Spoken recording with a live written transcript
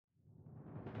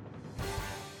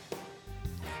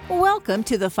Welcome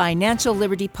to the Financial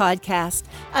Liberty Podcast.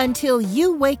 Until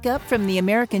you wake up from the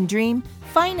American dream,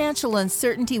 financial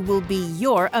uncertainty will be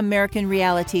your American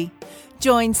reality.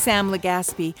 Join Sam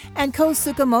Legaspi and Ko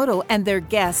Tsukamoto and their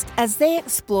guests as they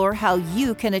explore how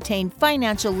you can attain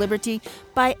financial liberty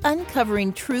by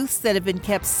uncovering truths that have been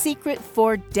kept secret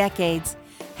for decades.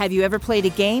 Have you ever played a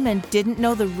game and didn't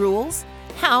know the rules?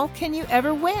 How can you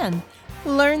ever win?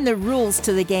 Learn the rules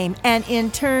to the game and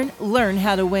in turn, learn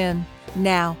how to win.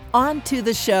 Now, on to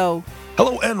the show.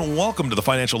 Hello and welcome to the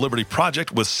Financial Liberty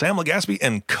Project with Sam Legaspi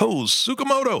and Ko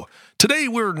Tsukamoto. Today,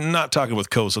 we're not talking with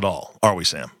Koz at all, are we,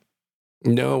 Sam?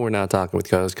 No, we're not talking with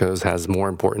Koz. Koz has more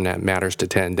important matters to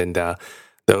tend, and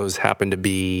those happen to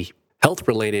be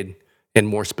health-related and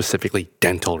more specifically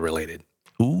dental-related.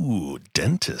 Ooh,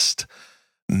 dentist.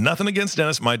 Nothing against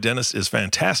dentists. My dentist is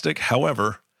fantastic.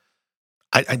 However,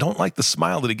 I don't like the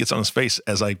smile that he gets on his face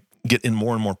as I get in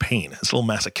more and more pain. It's a little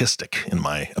masochistic, in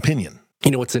my opinion.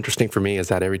 You know, what's interesting for me is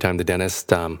that every time the dentist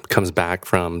comes back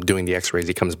from doing the x-rays,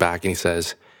 he comes back and he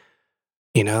says,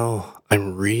 you know,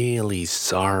 I'm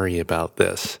sorry about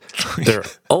this. They're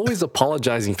always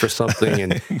apologizing for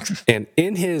something. And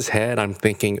in his head, I'm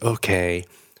thinking, okay,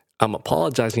 I'm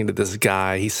apologizing to this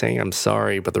guy. He's saying I'm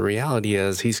sorry. But the reality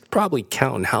is he's probably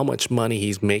counting how much money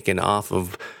he's making off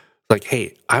of, like,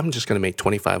 hey, I'm just going to make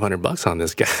 $2,500 on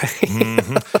this guy.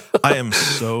 Mm-hmm. I am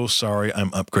so sorry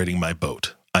I'm upgrading my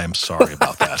boat. I am sorry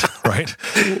about that, right?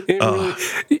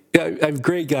 I'm a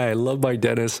great guy. I love my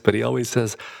dentist, but he always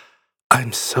says,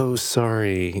 I'm so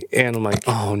sorry. And I'm like,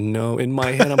 oh, no. In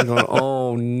my head, I'm going,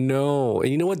 oh, no.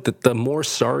 And you know what? The more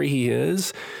sorry he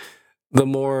is, the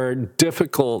more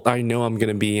difficult I know I'm going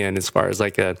to be in as far as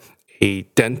like a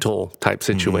dental type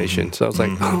situation. Mm-hmm. So I was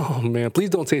like, oh, man, please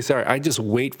don't say sorry. I just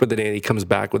wait for the day he comes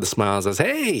back with a smile and says,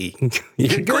 hey,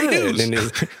 you're great good.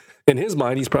 news. And in his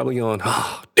mind, he's probably going,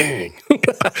 oh, dang.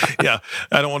 Yeah,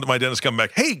 I don't want my dentist to come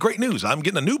back, hey, great news, I'm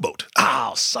getting a new boat.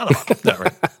 Oh, son of a... No,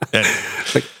 right. Anyway.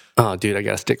 Like, oh, dude, I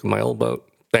got to stick with my old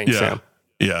boat. Thanks, Sam.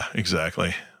 Yeah,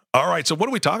 exactly. All right, so what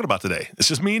are we talking about today? It's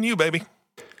just me and you, baby.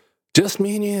 Just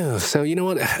me and you. So you know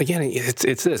what? Again, it's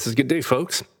this. It's a good day,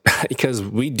 folks, because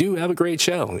we do have a great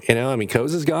show. You know, I mean,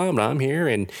 Koz is gone, but I'm here,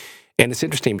 and it's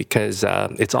interesting because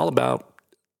it's all about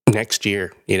next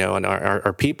year. You know, and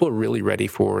are people really ready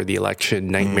for the election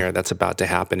nightmare that's about to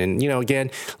happen? And you know,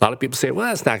 again, a lot of people say,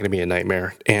 well, it's not going to be a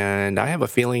nightmare, and I have a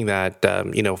feeling that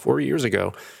 4 years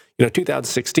ago.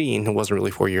 2016, it wasn't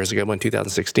really 4 years ago, but in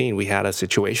 2016, we had a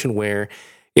situation where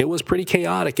it was pretty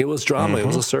chaotic. It was drama. Mm-hmm. It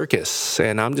was a circus.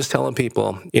 And I'm just telling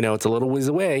people, it's a little ways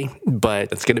away,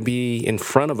 but it's going to be in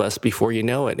front of us before you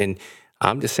know it. And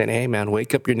I'm just saying, hey, man,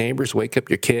 wake up your neighbors, wake up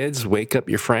your kids, wake up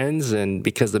your friends. And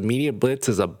because the media blitz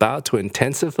is about to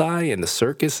intensify and the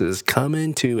circus is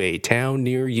coming to a town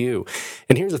near you.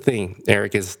 And here's the thing,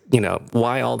 Eric, is,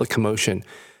 why all the commotion?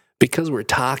 Because we're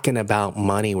talking about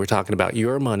money, we're talking about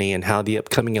your money and how the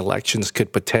upcoming elections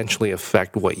could potentially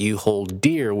affect what you hold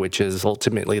dear, which is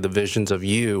ultimately the visions of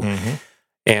you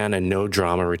and a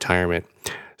no-drama retirement.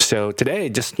 So today,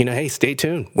 just, hey, stay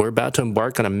tuned. We're about to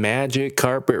embark on a magic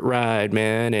carpet ride,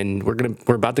 man, and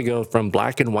we're about to go from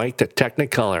black and white to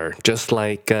Technicolor, just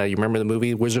like, you remember the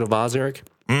movie Wizard of Oz, Eric?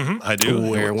 Mm-hmm, I do.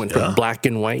 Where it went from black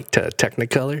and white to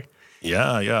Technicolor.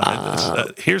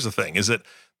 Yeah. Here's the thing, is that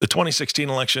the 2016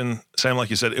 election, Sam, like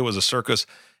you said, it was a circus,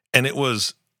 and it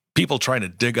was people trying to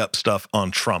dig up stuff on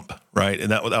Trump, right?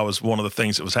 And that was one of the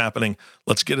things that was happening.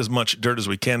 Let's get as much dirt as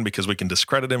we can because we can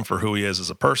discredit him for who he is as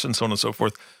a person, so on and so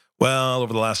forth. Well,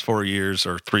 over the last 4 years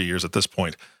or 3 years at this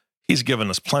point, he's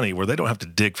given us plenty where they don't have to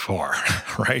dig far,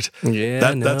 right? Yeah,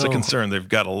 That's a concern. They've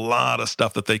got a lot of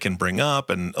stuff that they can bring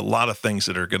up and a lot of things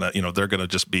that are going to, they're going to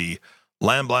just be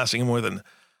lambasting him with. And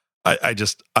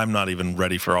I'm not even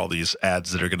ready for all these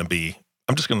ads that are going to be,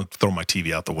 I'm just going to throw my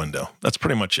TV out the window. That's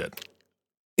pretty much it.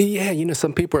 Yeah,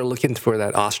 some people are looking for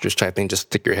that ostrich type thing, just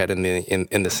stick your head in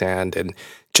the sand and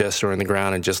or in the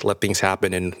ground and just let things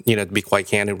happen. And, to be quite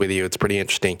candid with you, it's pretty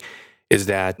interesting, is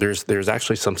that there's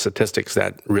actually some statistics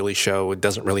that really show it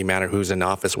doesn't really matter who's in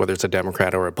office, whether it's a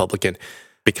Democrat or a Republican,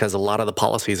 because a lot of the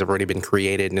policies have already been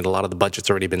created and a lot of the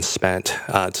budget's already been spent.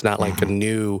 It's not like a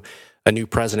new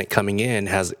president coming in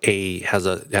has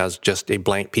just a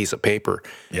blank piece of paper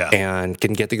and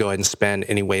can get to go ahead and spend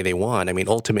any way they want. I mean,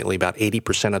 ultimately, about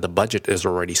 80% of the budget is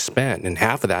already spent, and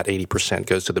half of that 80%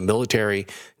 goes to the military,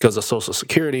 goes to Social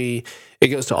Security, it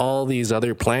goes to all these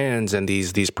other plans and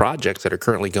these projects that are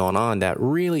currently going on that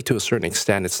really, to a certain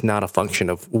extent, it's not a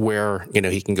function of where,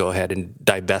 he can go ahead and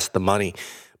divest the money.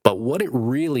 But what it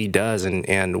really does,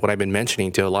 and what I've been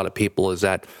mentioning to a lot of people, is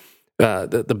that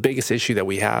the biggest issue that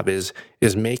we have is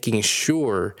making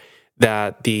sure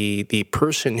that the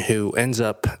person who ends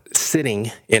up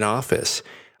sitting in office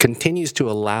continues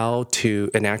to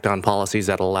enact on policies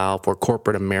that allow for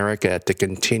corporate America to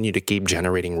continue to keep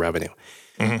generating revenue.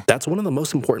 That's one of the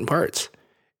most important parts.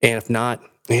 And if not,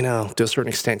 to a certain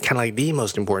extent, kind of like the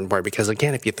most important part, because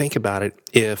again, if you think about it,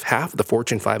 if half of the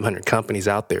Fortune 500 companies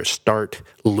out there start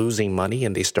losing money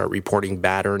and they start reporting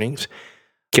bad earnings,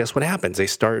 guess what happens? They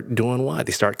start doing what?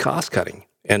 They start cost cutting.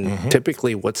 And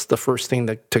typically, what's the first thing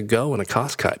to go in a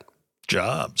cost cut?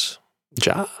 Jobs.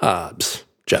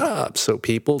 So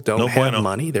people don't have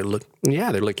money. They're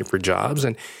looking for jobs.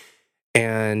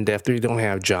 And if they don't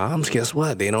have jobs, guess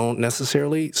what? They don't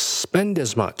necessarily spend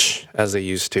as much as they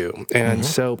used to. And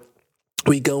so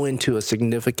we go into a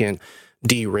significant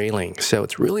derailing. So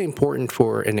it's really important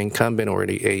for an incumbent or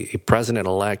a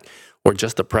president-elect or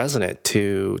just the president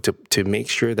to make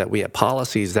sure that we have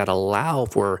policies that allow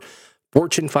for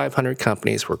Fortune 500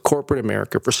 companies, for corporate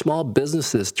America, for small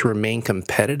businesses to remain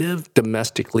competitive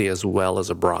domestically as well as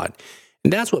abroad.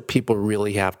 And that's what people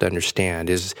really have to understand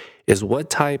is what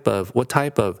type of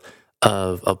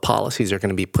policies are going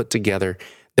to be put together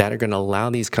that are going to allow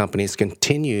these companies to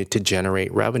continue to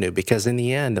generate revenue. Because in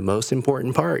the end, the most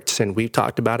important parts, and we've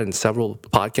talked about it in several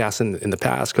podcasts in the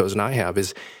past, Coz and I have,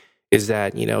 is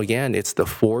that, again, it's the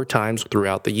 4 times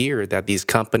throughout the year that these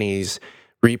companies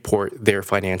report their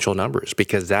financial numbers,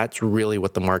 because that's really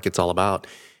what the market's all about.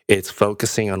 It's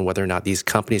focusing on whether or not these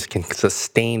companies can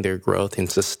sustain their growth and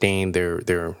sustain their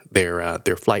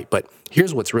flight. But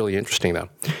here's what's really interesting, though.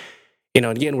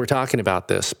 Again, we're talking about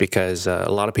this because a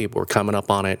lot of people were coming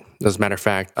up on it. As a matter of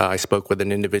fact, I spoke with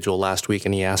an individual last week,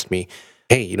 and he asked me,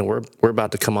 hey, we're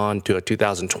about to come on to a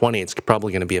 2020. It's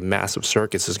probably going to be a massive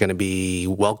circus. It's going to be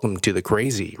welcome to the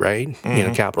crazy, right?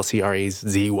 Capital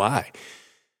CRAZY.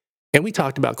 And we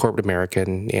talked about corporate America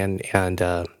and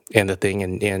the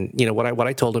thing. And what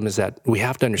I told him is that we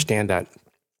have to understand that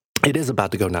it is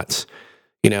about to go nuts.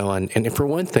 And for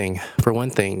one thing,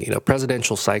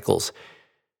 presidential cycles,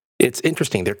 it's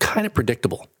interesting. They're kind of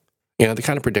predictable. They're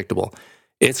kind of predictable.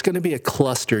 It's going to be a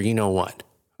cluster, what?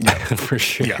 For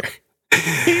sure. Yeah.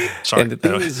 Sorry. And the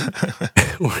thing is,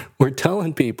 we're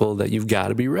telling people that you've got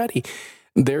to be ready.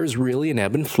 There's really an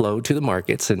ebb and flow to the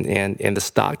markets, and the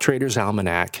Stock Traders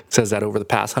Almanac says that over the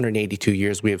past 182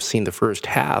 years, we have seen the first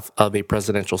half of a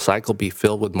presidential cycle be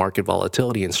filled with market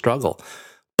volatility and struggle.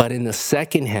 But in the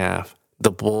second half,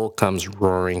 the bull comes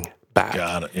roaring back.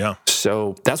 Got it, yeah.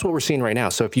 So that's what we're seeing right now.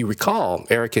 So if you recall,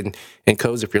 Eric and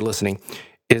Coz, if you're listening,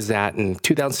 is that in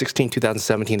 2016,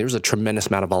 2017, there was a tremendous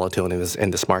amount of volatility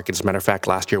in this market. As a matter of fact,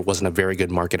 last year wasn't a very good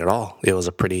market at all. It was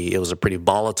a pretty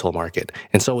volatile market,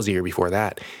 and so was the year before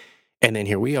that. And then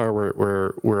here we are,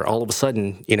 we're all of a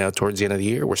sudden, towards the end of the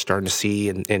year, we're starting to see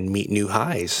and meet new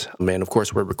highs. And of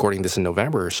course, we're recording this in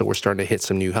November, so we're starting to hit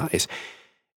some new highs.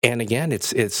 And again,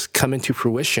 it's coming to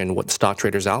fruition. What the Stock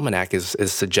Traders Almanac is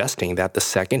suggesting that the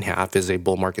second half is a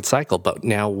bull market cycle. But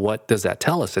now, what does that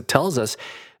tell us? It tells us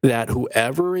that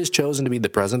whoever is chosen to be the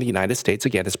president of the United States,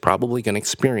 again, is probably going to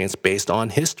experience, based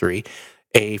on history,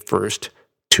 a first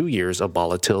 2 years of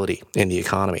volatility in the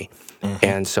economy.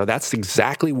 And so that's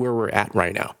exactly where we're at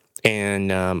right now. And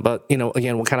but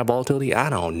again, what kind of volatility?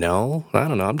 I don't know.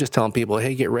 I'm just telling people,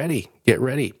 hey, get ready,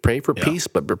 pray for peace,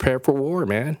 but prepare for war,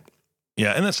 man.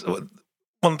 Yeah, and that's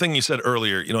one thing you said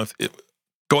earlier.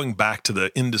 Going back to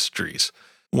the industries,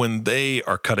 when they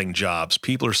are cutting jobs,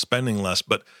 people are spending less,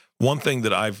 but one thing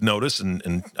that I've noticed,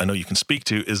 and I know you can speak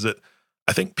to, is that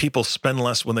I think people spend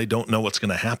less when they don't know what's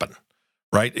going to happen,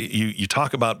 right? You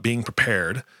talk about being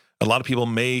prepared. A lot of people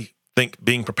may think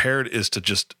being prepared is to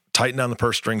just tighten down the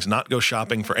purse strings, not go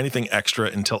shopping for anything extra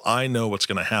until I know what's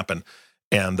going to happen.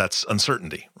 And that's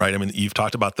uncertainty, right? I mean, you've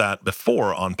talked about that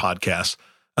before on podcasts.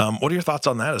 What are your thoughts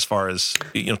on that as far as,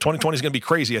 2020 is going to be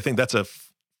crazy? I think that's a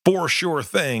for sure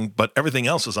thing, but everything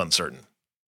else is uncertain.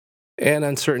 And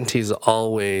uncertainty is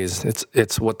always,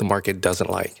 it's what the market doesn't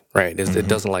like, right? It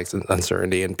doesn't like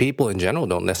uncertainty. And people in general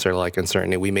don't necessarily like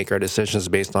uncertainty. We make our decisions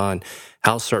based on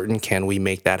how certain can we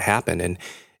make that happen.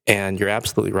 And you're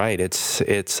absolutely right. This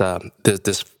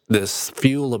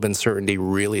fuel of uncertainty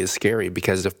really is scary,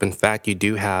 because if in fact you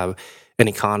do have an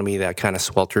economy that kind of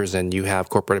swelters and you have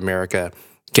corporate America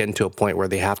getting to a point where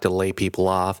they have to lay people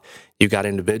off, you got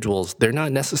individuals, they're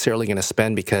not necessarily going to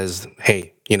spend because,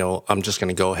 hey, I'm just going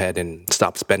to go ahead and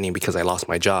stop spending because I lost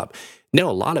my job. No,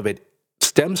 a lot of it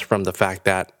stems from the fact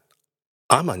that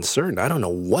I'm uncertain. I don't know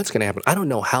what's going to happen. I don't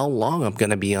know how long I'm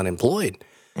going to be unemployed.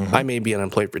 I may be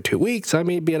unemployed for 2 weeks. I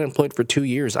may be unemployed for 2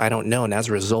 years. I don't know. And as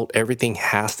a result, everything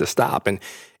has to stop. And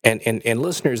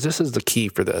listeners, this is the key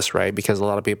for this, right? Because a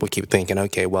lot of people keep thinking,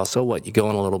 okay, well, so what? You go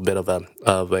on a little bit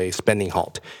of a spending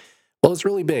halt. Well, it's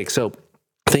really big. So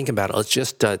think about it. Let's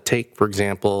just take, for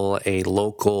example, a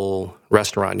local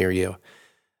restaurant near you.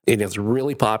 It is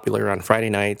really popular on Friday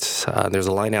nights. There's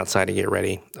a line outside to get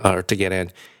ready or to get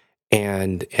in,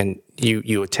 and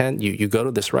you attend. You go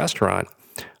to this restaurant,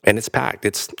 and it's packed.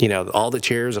 It's all the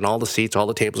chairs and all the seats, all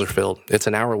the tables are filled. It's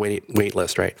an hour wait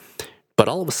list, right? But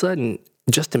all of a sudden,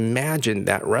 just imagine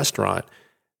that restaurant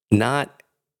not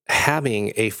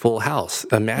having a full house.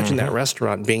 Imagine that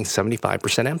restaurant being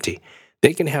 75% empty.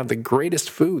 They can have the greatest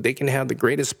food. They can have the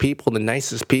greatest people, the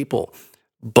nicest people.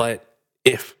 But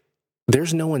if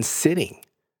there's no one sitting,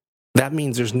 that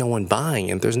means there's no one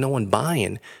buying. And if there's no one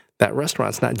buying, that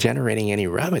restaurant's not generating any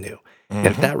revenue. And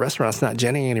if that restaurant's not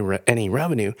generating any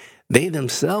revenue, they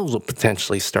themselves will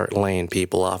potentially start laying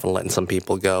people off and letting some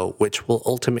people go, which will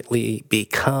ultimately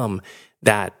become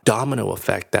that domino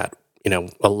effect that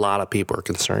a lot of people are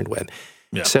concerned with.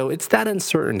 Yeah. So it's that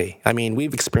uncertainty. I mean,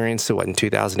 we've experienced it in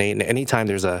 2008, and anytime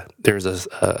there's an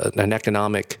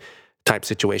economic type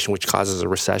situation which causes a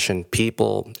recession,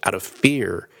 people out of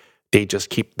fear, they just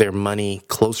keep their money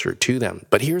closer to them.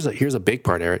 But here's a big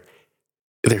part, Eric.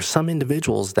 There's some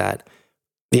individuals that,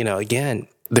 again,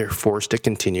 they're forced to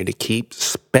continue to keep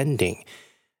spending.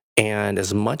 And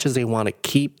as much as they want to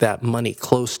keep that money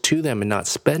close to them and not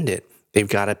spend it, they've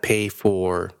got to pay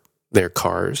for their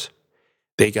cars.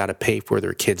 They got to pay for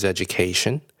their kids'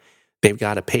 education. They've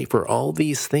got to pay for all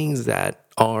these things that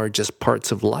are just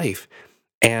parts of life.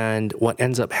 And what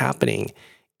ends up happening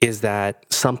is that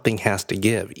something has to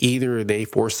give. Either they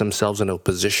force themselves into a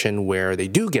position where they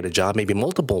do get a job, maybe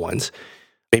multiple ones,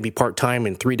 maybe part-time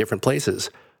in 3 different places,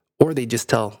 or they just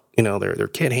tell, their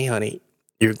kid, hey, honey,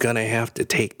 you're going to have to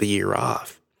take the year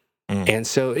off. And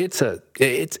so it's a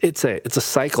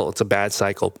cycle. It's a bad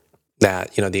cycle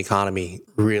that, the economy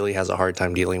really has a hard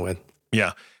time dealing with.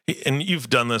 Yeah. And you've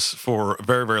done this for a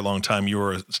very, very long time. You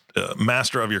were a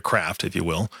master of your craft, if you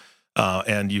will.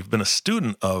 And you've been a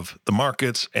student of the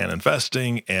markets and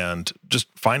investing and just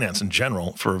finance in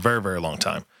general for a very, very long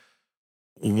time.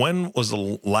 When was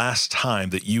the last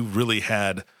time that you really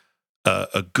had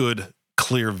a good,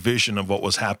 clear vision of what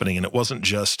was happening, and it wasn't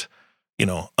just,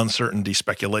 uncertainty,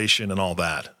 speculation, and all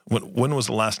that? When was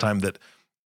the last time that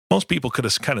most people could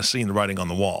have kind of seen the writing on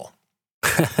the wall?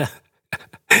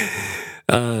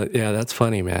 Yeah, that's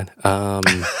funny, man.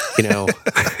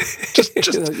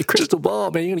 Just crystal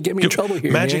ball, man. You're gonna get me in trouble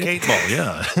here. Magic man. 8 ball,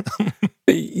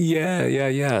 yeah.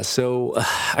 Yeah. So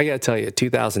I got to tell you,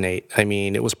 2008, I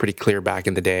mean, it was pretty clear back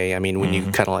in the day. I mean, when you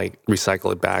kind of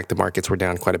recycle it back, the markets were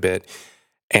down quite a bit.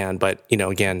 But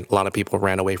again, a lot of people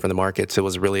ran away from the markets. It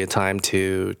was really a time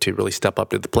to really step up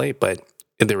to the plate. But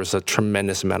there was a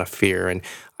tremendous amount of fear. And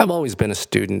I've always been a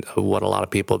student of what a lot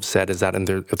of people have said is that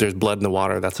if there's blood in the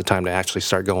water, that's the time to actually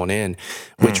start going in,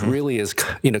 which really is,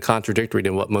 contradictory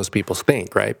to what most people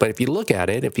think, right? But if you look at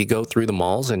it, if you go through the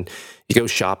malls and you go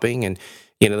shopping and,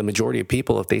 the majority of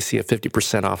people, if they see a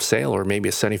 50% off sale or maybe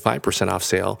a 75% off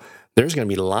sale, there's going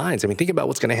to be lines. I mean, think about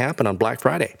what's going to happen on Black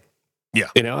Friday. Yeah.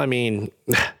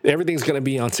 Everything's going to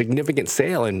be on significant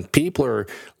sale, and people are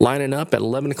lining up at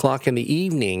 11 o'clock in the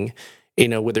evening,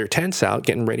 with their tents out,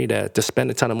 getting ready to spend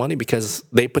a ton of money because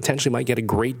they potentially might get a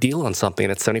great deal on something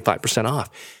that's 75% off.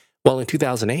 Well, in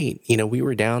 2008, we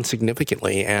were down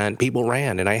significantly and people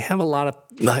ran. And I have a lot of,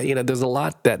 there's a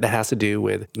lot that has to do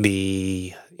with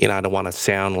the, I don't want to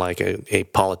sound like a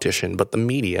politician, but the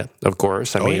media, of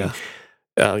course.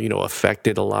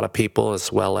 Affected a lot of people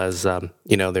as well as,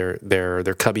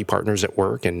 their cubby partners at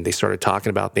work. And they started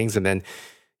talking about things. And then,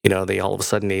 they all of a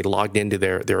sudden they logged into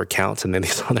their accounts, and then they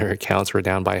saw their accounts were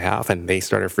down by half, and they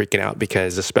started freaking out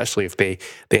because, especially if they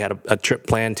had a trip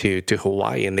planned to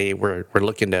Hawaii and they were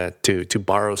looking to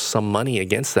borrow some money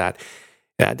against that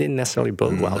didn't necessarily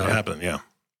bode well. That happened,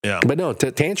 yeah. But no,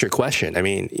 to answer your question, I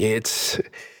mean, the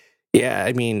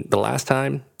last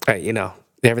time,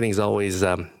 everything's always,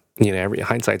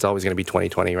 hindsight's always going to be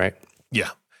 20/20, right? Yeah.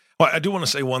 Well, I do want to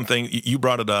say one thing. You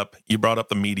brought it up. You brought up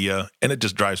the media, and it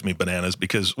just drives me bananas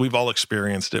because we've all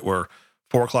experienced it where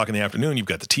 4 o'clock in the afternoon, you've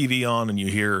got the TV on and you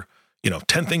hear,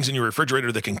 10 things in your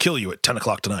refrigerator that can kill you at 10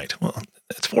 o'clock tonight. Well,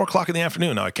 it's 4 o'clock in the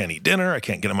afternoon. Now I can't eat dinner. I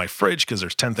can't get in my fridge because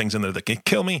there's 10 things in there that can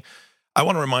kill me. I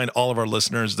want to remind all of our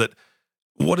listeners that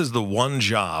what is the one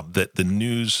job that the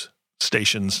news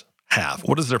stations have?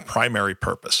 What is their primary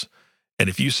purpose? And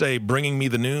if you say bringing me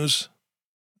the news,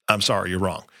 I'm sorry, you're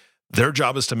wrong. Their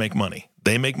job is to make money.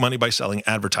 They make money by selling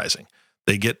advertising.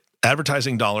 They get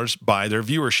advertising dollars by their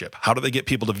viewership. How do they get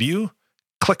people to view?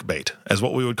 Clickbait, as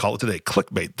what we would call it today.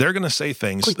 Clickbait. They're going to say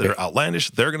things that are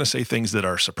outlandish. They're going to say things that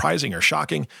are surprising or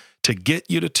shocking to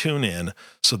get you to tune in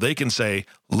so they can say,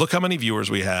 look how many viewers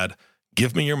we had.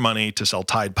 give me your money to sell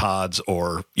Tide Pods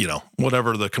or,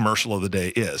 whatever the commercial of the day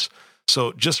is.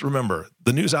 So just remember,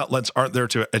 the news outlets aren't there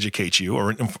to educate you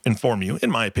or inform you,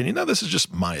 in my opinion. Now, this is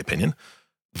just my opinion.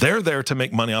 They're there to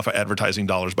make money off of advertising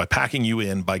dollars by packing you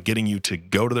in, by getting you to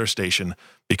go to their station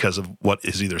because of what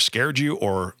has either scared you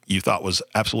or you thought was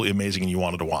absolutely amazing and you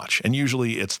wanted to watch. And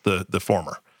usually it's the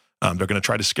former. They're going to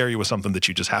try to scare you with something that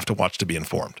you just have to watch to be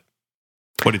informed.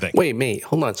 What do you think? Wait, mate,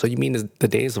 hold on. So you mean the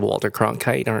days of Walter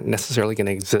Cronkite aren't necessarily going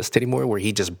to exist anymore, where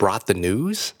he just brought the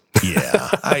news? Yeah,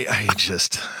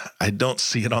 I don't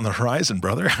see it on the horizon,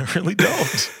 brother. I really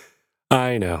don't.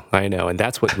 I know. And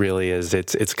that's what really is.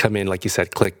 It's come in, like you said,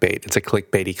 clickbait. It's a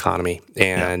clickbait economy.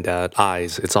 And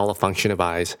eyes. It's all a function of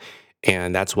eyes.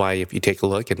 And that's why if you take a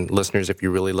look, and listeners, if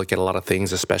you really look at a lot of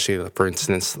things, especially, for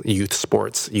instance, youth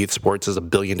sports is $1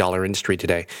 billion industry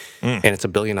today. And it's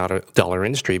 $1 billion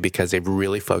industry because they've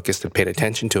really focused and paid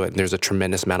attention to it. And there's a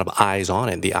tremendous amount of eyes on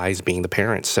it, the eyes being the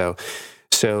parents. So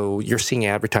you're seeing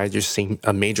advertisers, seeing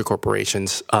major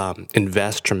corporations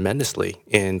invest tremendously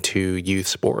into youth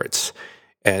sports.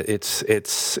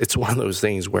 It's one of those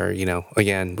things where,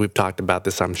 again, we've talked about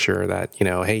this, I'm sure, that,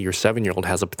 hey, your 7-year-old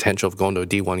has a potential of going to a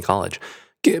D1 college.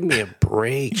 Give me a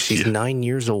break. She's 9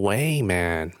 years away,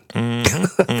 man,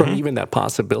 from even that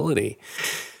possibility.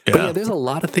 Yeah. But there's a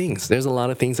lot of things. There's a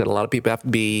lot of things that a lot of people have to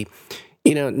be,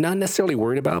 not necessarily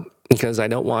worried about, because I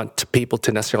don't want people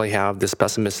to necessarily have this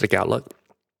pessimistic outlook.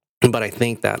 But I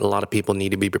think that a lot of people need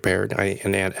to be prepared.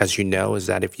 And as you know, is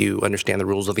that if you understand the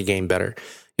rules of the game better,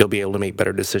 you'll be able to make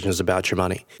better decisions about your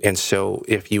money. And so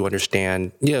if you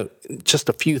understand, just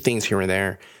a few things here and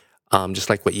there, just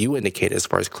like what you indicated as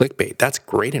far as clickbait, that's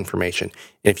great information.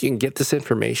 And if you can get this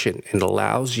information, it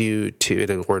allows you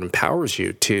to, or it empowers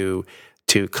you to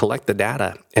collect the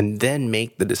data and then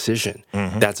make the decision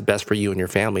that's best for you and your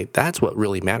family. That's what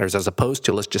really matters, as opposed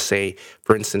to, let's just say,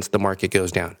 for instance, the market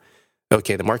goes down.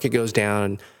 Okay, the market goes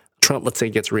down, Trump, let's say,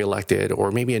 gets reelected,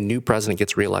 or maybe a new president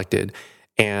gets reelected,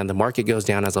 and the market goes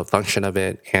down as a function of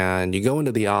it, and you go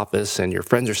into the office and your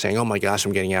friends are saying, oh my gosh,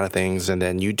 I'm getting out of things, and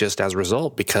then you just, as a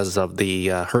result, because of the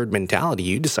herd mentality,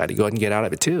 you decide to go ahead and get out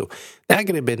of it too. That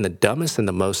could have been the dumbest and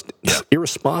the most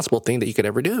irresponsible thing that you could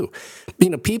ever do.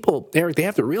 People, Eric, they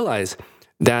have to realize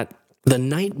that the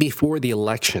night before the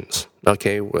elections,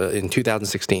 in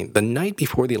 2016, the night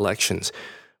before the elections,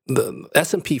 the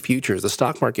S&P futures, the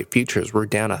stock market futures, were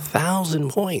down 1,000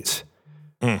 points.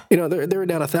 They were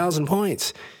down 1,000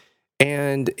 points.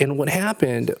 And what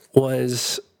happened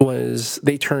was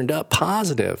they turned up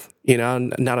positive,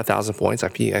 not 1,000 points. I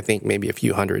think maybe a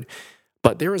few hundred.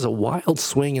 But there was a wild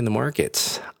swing in the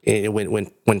markets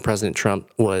when President Trump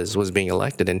was being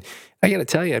elected. And I got to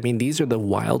tell you, these are the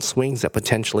wild swings that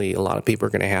potentially a lot of people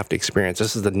are going to have to experience.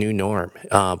 This is the new norm.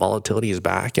 Volatility is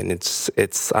back, and it's.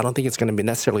 I don't think it's going to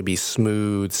necessarily be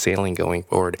smooth sailing going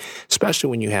forward,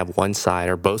 especially when you have one side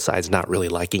or both sides not really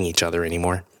liking each other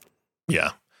anymore.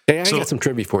 Yeah. Hey, I got some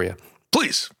trivia for you.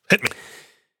 Please, hit me.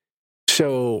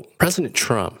 So, President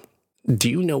Trump, do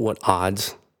you know what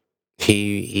odds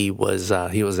he was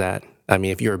at?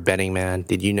 If you're a betting man,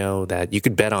 did you know that you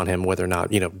could bet on him whether or not,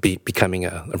 becoming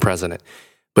a president?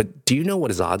 But do you know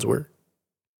what his odds were?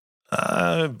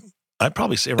 I'd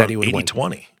probably say around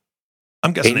 80-20.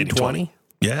 I'm guessing 80-20.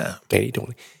 Yeah.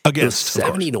 80-20. Against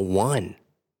 70 to 1.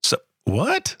 So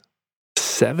what?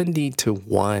 70 to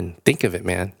 1. Think of it,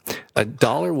 man.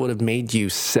 $1 would have made you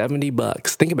 $70.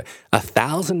 Think about it.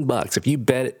 $1,000. If you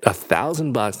bet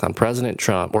 $1,000 on President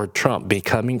Trump or Trump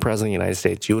becoming president of the United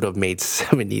States, you would have made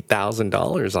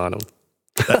 $70,000 on him.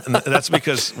 That's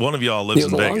because one of y'all lives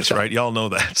in Vegas, right? Y'all know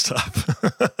that stuff.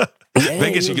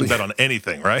 Vegas, you can bet on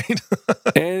anything, right?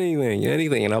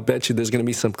 anything. And I'll bet you there's going to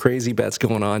be some crazy bets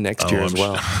going on next year as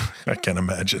well. I can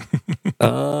imagine.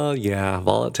 Oh, yeah.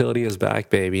 Volatility is back,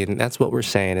 baby. And that's what we're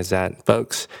saying is that,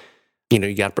 folks,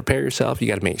 you got to prepare yourself. You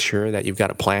got to make sure that you've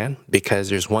got a plan, because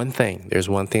there's one thing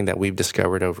that we've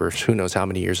discovered over who knows how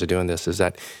many years of doing this is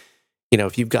that,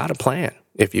 if you've got a plan,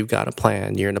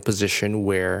 you're in a position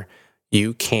where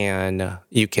you can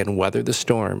weather the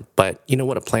storm. But you know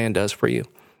what a plan does for you?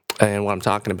 And what I'm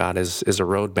talking about is a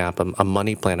roadmap, a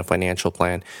money plan, a financial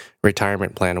plan,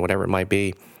 retirement plan, whatever it might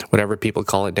be, whatever people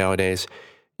call it nowadays.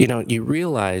 You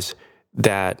realize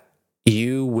that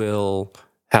you will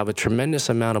have a tremendous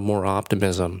amount of more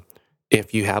optimism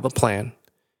if you have a plan,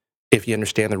 if you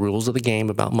understand the rules of the game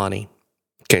about money.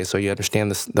 Okay, so you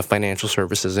understand the financial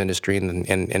services industry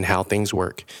and how things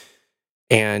work.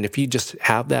 And if you just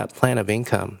have that plan of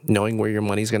income, knowing where your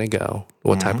money's going to go,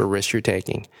 what type of risk you're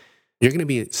taking, you're going to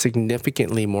be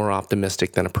significantly more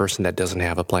optimistic than a person that doesn't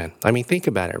have a plan. Think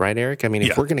about it, right, Eric?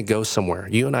 If we're going to go somewhere,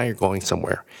 you and I are going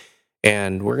somewhere,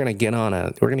 and we're gonna get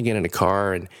in a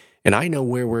car, and I know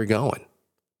where we're going,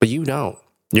 but you don't.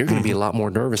 You're gonna be a lot more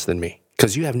nervous than me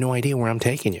because you have no idea where I'm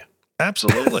taking you.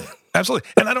 Absolutely, absolutely.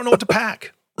 And I don't know what to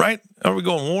pack. Right? Are we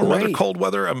going warm weather, cold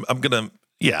weather?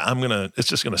 It's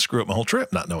just gonna screw up my whole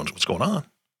trip, not knowing what's going on.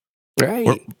 Right.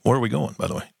 Where are we going, by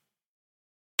the way?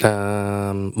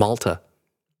 Malta.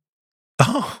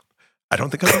 Oh, I don't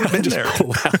think I've ever been there.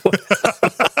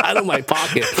 Out of my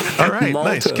pocket. All right, Malta.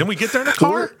 nice. Can we get there in a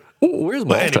car? Where's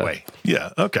Malta? Anyway,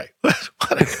 yeah, okay.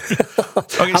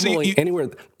 Okay, I'm going anywhere.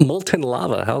 Molten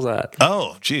lava. How's that?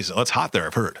 Oh, geez, it's hot there.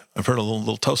 I've heard a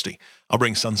little toasty. I'll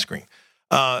bring sunscreen.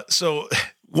 So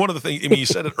one of the things, I mean, you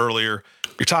said it earlier.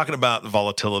 You're talking about the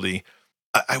volatility.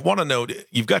 I want to know,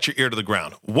 you've got your ear to the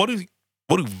ground. What do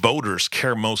voters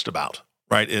care most about,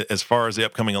 right? As far as the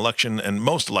upcoming election and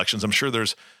most elections, I'm sure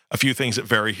there's a few things that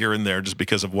vary here and there just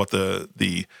because of what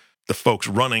the folks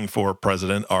running for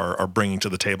president are bringing to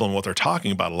the table and what they're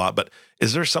talking about a lot. But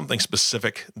is there something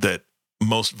specific that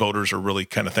most voters are really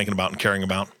kind of thinking about and caring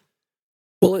about?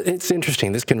 Well, it's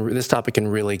interesting. This topic can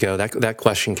really go. That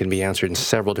question can be answered in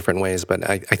several different ways. But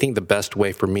I think the best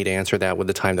way for me to answer that with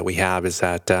the time that we have is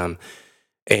that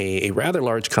a rather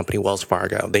large company, Wells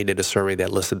Fargo, they did a survey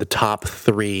that listed the top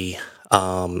 3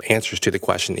 answers to the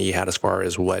question that you had as far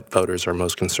as what voters are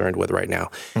most concerned with right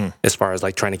now, as far as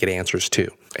like trying to get answers to.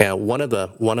 One of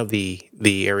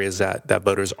the areas that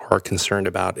voters are concerned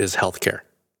about is healthcare.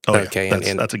 Oh, okay,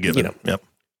 yeah. That's a given. Yep.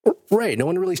 Right. No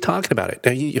one really is talking about it.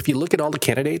 Now, if you look at all the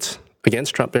candidates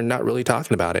against Trump, they're not really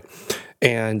talking about it.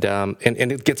 And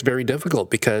it gets very difficult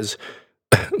because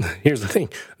here's the thing.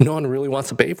 No one really wants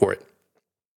to pay for it.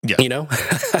 Yeah. You know,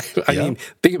 I mean,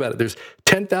 think about it. There's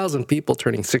 10,000 people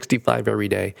turning 65 every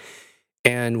day.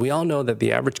 And we all know that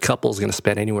the average couple is going to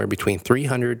spend anywhere between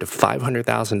 $300,000 to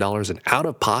 $500,000 in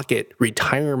out-of-pocket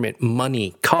retirement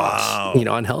money costs,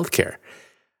 on healthcare.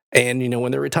 And,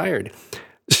 when they're retired.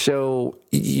 So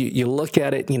you look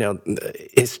at it,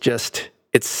 it's just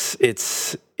it's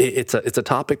a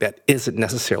topic that isn't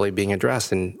necessarily being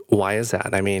addressed. And why is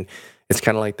that? I mean, it's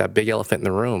kind of like that big elephant in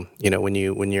the room. When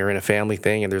you're in a family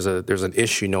thing and there's an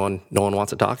issue, no one wants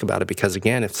to talk about it because,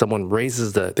 again, if someone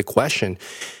raises the question,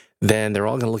 then they're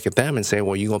all going to look at them and say,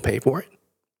 "Well, you going to pay for it?"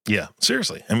 Yeah,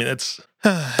 seriously. I mean, it's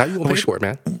how you going to pay for it,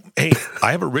 man? Hey,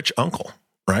 I have a rich uncle.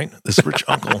 Right, this rich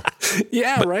uncle.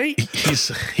 Yeah, right.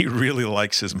 He really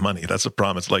likes his money. That's the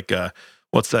problem. It's like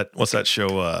what's that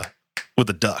show with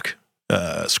the duck?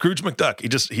 Scrooge McDuck.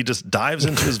 He just dives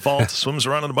into his vault, swims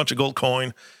around in a bunch of gold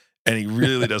coin, and he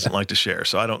really doesn't like to share.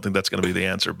 So I don't think that's going to be the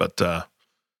answer. But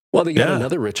well, they got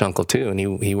another rich uncle too, and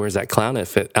he wears that clown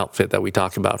outfit that we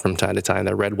talk about from time to time,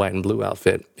 that red, white, and blue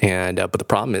outfit. And but the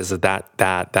problem is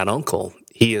that uncle,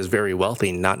 he is very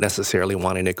wealthy, not necessarily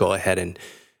wanting to go ahead and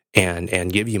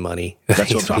give you money.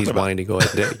 That's what I'm talking he's about. wanting to go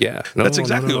ahead and yeah. That's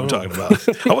exactly what I'm talking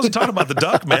about. I wasn't talking about the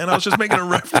duck, man. I was just making a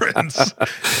reference.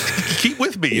 Keep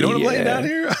with me. You know what I'm laying down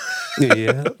here?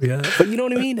 Yeah. But you know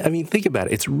what I mean? I mean, think about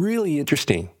it. It's really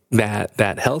interesting that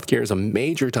healthcare is a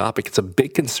major topic. It's a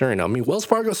big concern. I mean, Wells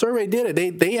Fargo survey did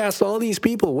it. They asked all these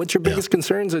people, what's your biggest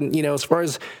concerns? And, as far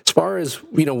as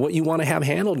what you want to have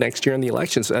handled next year in the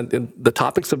elections, and the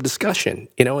topics of discussion,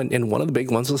 and one of the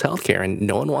big ones was healthcare. And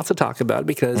no one wants to talk about it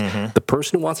because the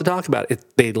person who wants to talk about it,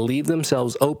 they leave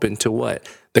themselves open to what?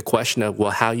 The question of,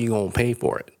 well, how you going to pay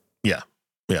for it? Yeah.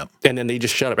 And then they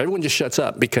just shut up. Everyone just shuts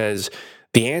up because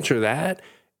the answer to that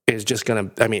is just going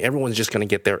to, everyone's just going to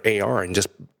get their AR and just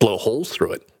blow holes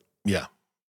through it. Yeah.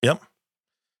 Yep.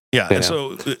 Yeah. And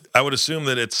so I would assume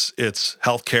that it's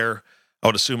healthcare. I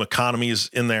would assume economy is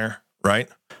in there, right?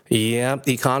 Yeah.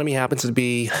 The economy happens to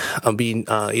be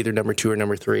either number 2 or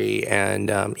number 3. And,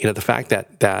 the fact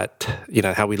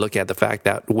that how we look at the fact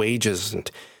that wages in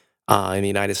the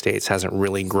United States hasn't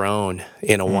really grown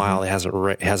in a while. It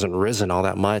hasn't risen all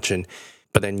that much.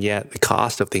 But then yet the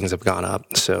cost of things have gone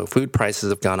up. So food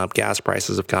prices have gone up, gas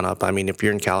prices have gone up. I mean, if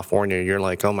you're in California, you're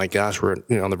like, oh my gosh, we're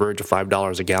on the verge of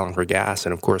 $5 a gallon for gas.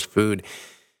 And of course, food.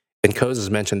 And Coase has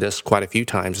mentioned this quite a few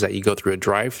times, that you go through a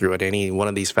drive-through at any one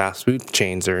of these fast food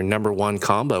chains, their number one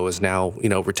combo is now,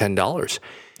 over $10.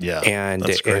 Yeah, and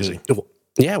that's crazy.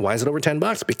 Yeah, why is it over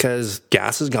 $10? Because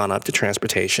gas has gone up to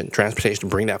transportation to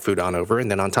bring that food on over. And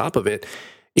then on top of it,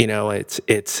 it's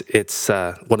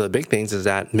one of the big things is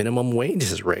that minimum wage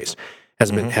has raised,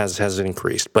 has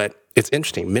increased. But it's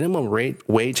interesting. Minimum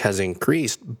wage has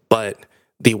increased, but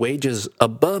the wages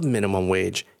above minimum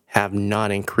wage have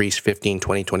not increased 15,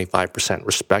 20, 25%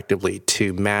 respectively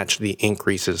to match the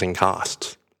increases in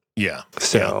costs. Yeah.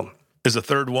 So is the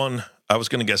third one, I was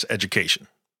going to guess education.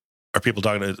 Are people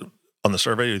talking on the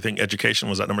survey? Do you think education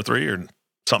was that number 3 or?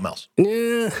 something else?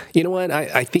 Yeah, you know what?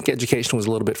 I think education was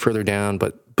a little bit further down,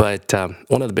 but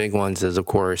one of the big ones is, of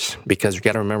course, because you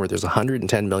got to remember there's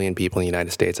 110 million people in the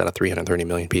United States out of 330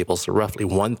 million people, so roughly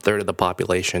 1/3 of the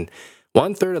population,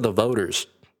 1/3 of the voters,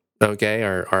 okay,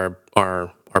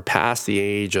 are past the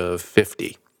age of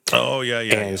 50. Oh yeah.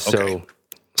 And so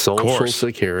Okay. Social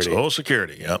Security. Social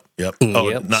Security. Yep. Oh,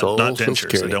 Yep, not Social dentures.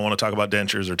 Security. They don't want to talk about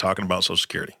dentures. They're talking about Social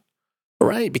Security.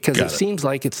 Right, because Got it it. seems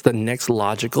like it's the next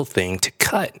logical thing to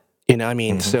cut. You know, I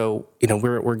mean, so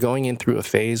we're going in through a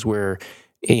phase where,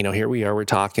 here we are, we're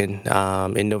talking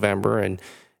in November, and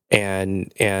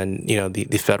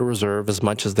the Federal Reserve, as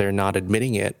much as they're not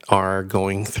admitting it, are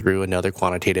going through another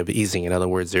quantitative easing. In other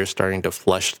words, they're starting to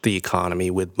flush the economy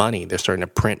with money. They're starting to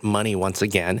print money once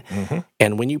again.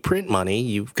 And when you print money,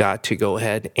 you've got to go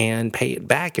ahead and pay it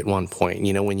back at one point.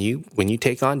 When you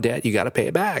take on debt, you got to pay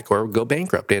it back or go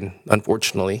bankrupt. And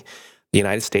unfortunately, the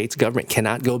United States government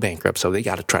cannot go bankrupt, so they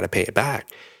got to try to pay it back.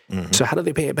 So how do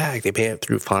they pay it back? They pay it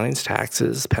through fines,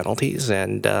 taxes, penalties,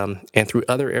 and through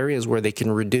other areas where they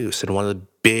can reduce. And one of the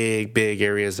big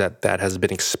areas that has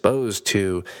been exposed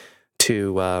to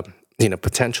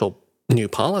potential new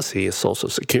policy is Social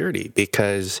Security,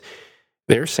 because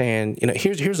they're saying,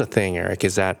 here's the thing, Eric,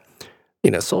 is that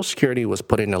Social Security was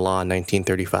put into law in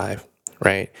 1935,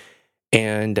 right?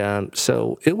 And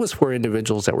so it was for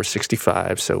individuals that were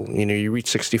 65. So you reach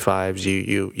 65,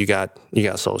 you got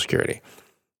Social Security.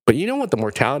 But you know what the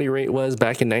mortality rate was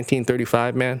back in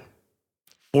 1935, man?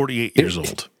 48 years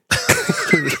old.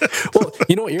 Well,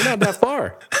 you know what? You're not that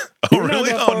far. Oh,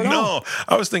 really? Oh, no.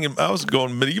 I was thinking, I was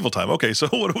going medieval time. Okay, so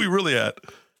what are we really at?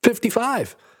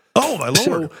 55. Oh, my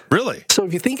Lord. Really? So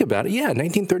if you think about it,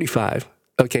 1935.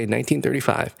 Okay,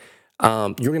 1935.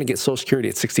 You're going to get Social Security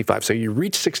at 65. So you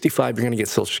reach 65, you're going to get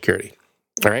Social Security.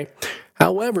 All right?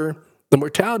 However, the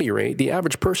mortality rate, the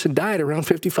average person died around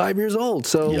 55 years old.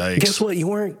 So Yikes. Guess what? You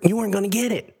weren't going to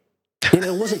get it.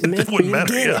 It wasn't meant for you to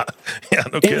get it. Yeah,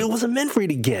 no kidding. It wasn't meant for you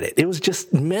to get it. It was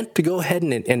just meant to go ahead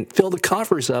and fill the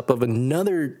coffers up of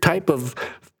another type of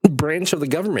branch of the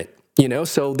government.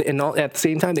 So at the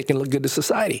same time, they can look good to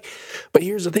society. But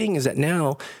here's the thing, is that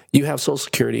now you have Social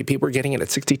Security. People are getting it at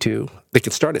 62. They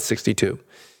can start at 62.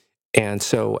 And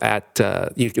so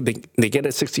they get it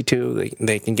at 62,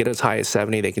 they can get as high as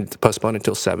 70, they can postpone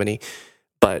until 70.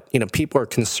 But, people are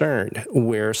concerned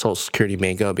where Social Security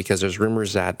may go, because there's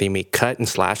rumors that they may cut and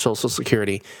slash Social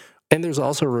Security. And there's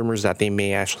also rumors that they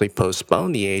may actually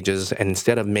postpone the ages, and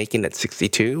instead of making it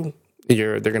 62,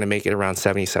 they're going to make it around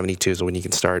 70, 72 is when you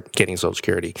can start getting Social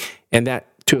Security. And that,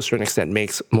 to a certain extent,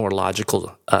 makes more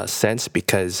logical sense,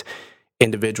 because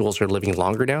individuals are living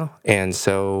longer now. And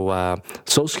so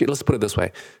let's put it this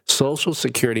way. Social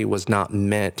Security was not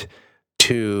meant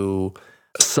to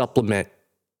supplement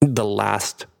the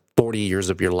last 40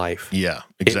 years of your life. Yeah,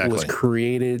 exactly. It was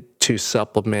created to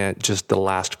supplement just the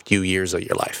last few years of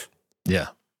your life. Yeah.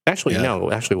 Actually, no,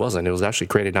 it actually wasn't. It was actually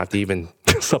created not to even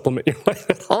supplement your life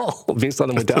at all, based on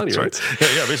the mortality rates.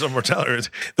 Right. Yeah, based on mortality rates.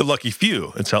 The lucky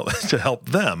few, it's to help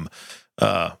them.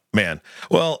 Man.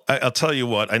 Well, I'll tell you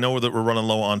what, I know that we're running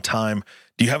low on time.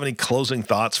 Do you have any closing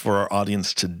thoughts for our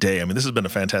audience today? I mean, this has been a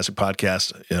fantastic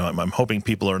podcast. I'm hoping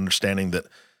people are understanding that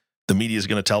the media is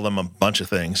going to tell them a bunch of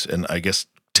things. And I guess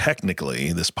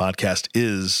technically this podcast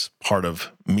is part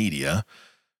of media,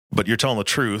 but you're telling the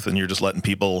truth, and you're just letting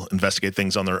people investigate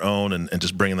things on their own and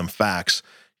just bringing them facts.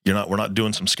 We're not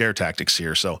doing some scare tactics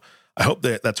here. So I hope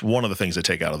that's one of the things they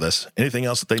take out of this. Anything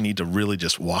else that they need to really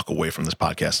just walk away from this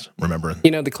podcast remembering?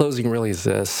 The closing really is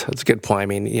this. It's a good point. I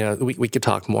mean, we could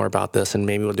talk more about this, and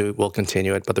maybe we'll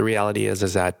continue it. But the reality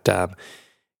is that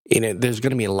there's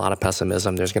going to be a lot of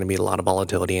pessimism. There's going to be a lot of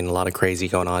volatility and a lot of crazy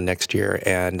going on next year.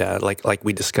 And like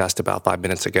we discussed about 5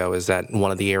 minutes ago, is that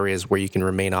one of the areas where you can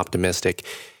remain optimistic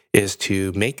is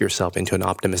to make yourself into an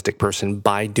optimistic person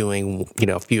by doing,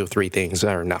 a few of three things,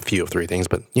 or not few of three things,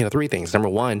 but, three things. Number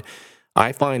one,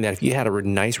 I find that if you had a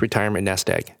nice retirement nest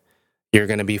egg, you're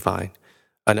going to be fine.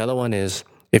 Another one is,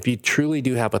 if you truly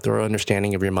do have a thorough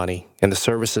understanding of your money and the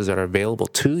services that are available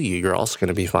to you, you're also going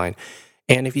to be fine.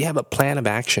 And if you have a plan of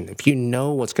action, if you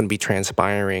know what's going to be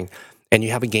transpiring and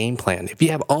you have a game plan, if you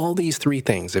have all these three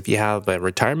things, if you have a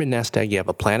retirement nest egg, you have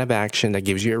a plan of action that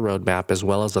gives you a roadmap, as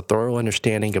well as a thorough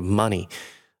understanding of money,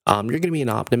 you're going to be an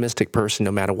optimistic person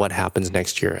no matter what happens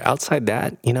next year. Outside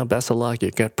that, best of luck.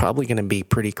 You're probably going to be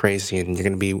pretty crazy, and you're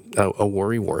going to be a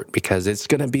worrywart, because it's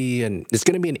going to be an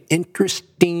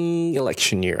interesting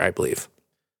election year, I believe.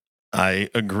 I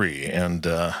agree, and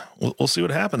we'll see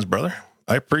what happens, brother.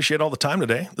 I appreciate all the time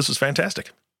today. This is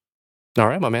fantastic. All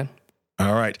right, my man.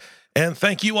 All right. And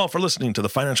thank you all for listening to the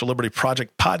Financial Liberty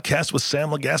Project podcast with Sam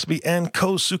Legaspi and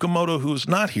Koz Tsukamoto, who's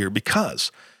not here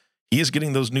because he is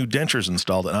getting those new dentures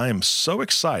installed. And I am so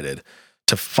excited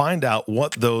to find out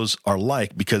what those are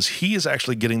like, because he is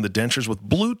actually getting the dentures with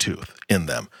Bluetooth in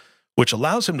them, which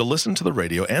allows him to listen to the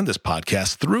radio and this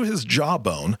podcast through his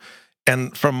jawbone.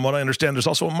 And from what I understand, there's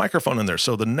also a microphone in there.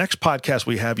 So the next podcast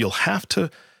we have, you'll have to,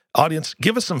 audience,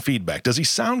 give us some feedback. Does he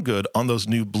sound good on those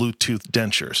new Bluetooth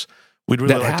dentures? We'd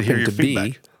really like to hear your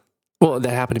feedback. Well,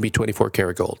 that happened to be 24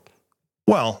 karat gold.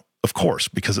 Well, of course,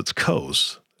 because it's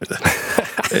Koz.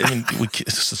 I mean, we can't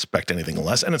suspect anything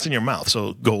less, and it's in your mouth,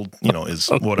 so gold, is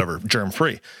whatever,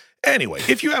 germ-free. Anyway,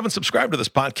 if you haven't subscribed to this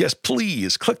podcast,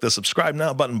 please click the subscribe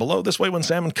now button below. This way, when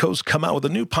Sam and Koz come out with a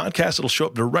new podcast, it'll show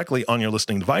up directly on your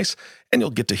listening device, and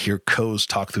you'll get to hear Koz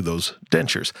talk through those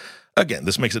dentures. Again,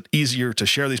 this makes it easier to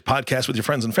share these podcasts with your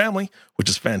friends and family, which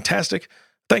is fantastic.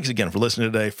 Thanks again for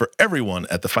listening today. For everyone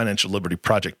at the Financial Liberty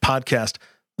Project podcast,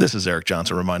 this is Eric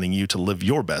Johnson reminding you to live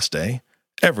your best day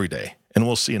every day, and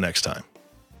we'll see you next time.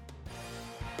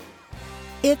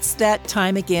 It's that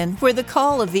time again where the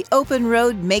call of the open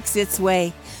road makes its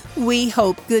way. We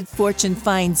hope good fortune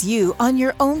finds you on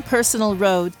your own personal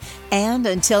road. And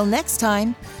until next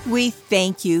time, we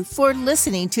thank you for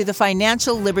listening to the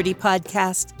Financial Liberty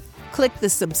Podcast. Click the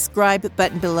subscribe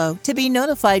button below to be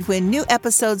notified when new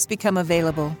episodes become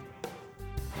available.